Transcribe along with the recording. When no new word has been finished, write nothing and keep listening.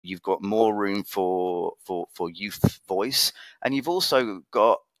you've got more room for youth voice, and you've also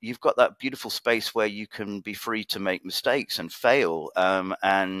got that beautiful space where you can be free to make mistakes and fail,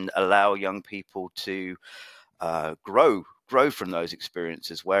 and allow young people to grow from those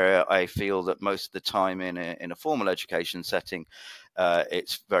experiences. Where I feel that most of the time in a formal education setting,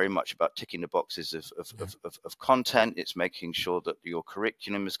 it's very much about ticking the boxes of content. It's making sure that your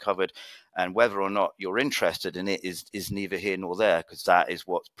curriculum is covered, and whether or not you're interested in it is neither here nor there, because that is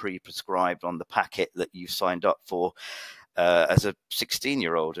what's pre-prescribed on the packet that you've signed up for as a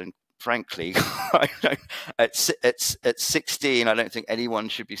 16-year-old. And frankly, at 16, I don't think anyone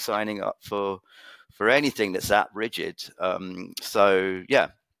should be signing up for anything that's that rigid. So yeah,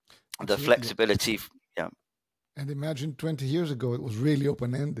 the flexibility. Yeah. And imagine 20 years ago, it was really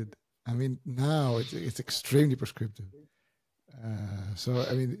open-ended. I mean, now it's extremely prescriptive. So,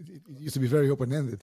 I mean, it used to be very open-ended.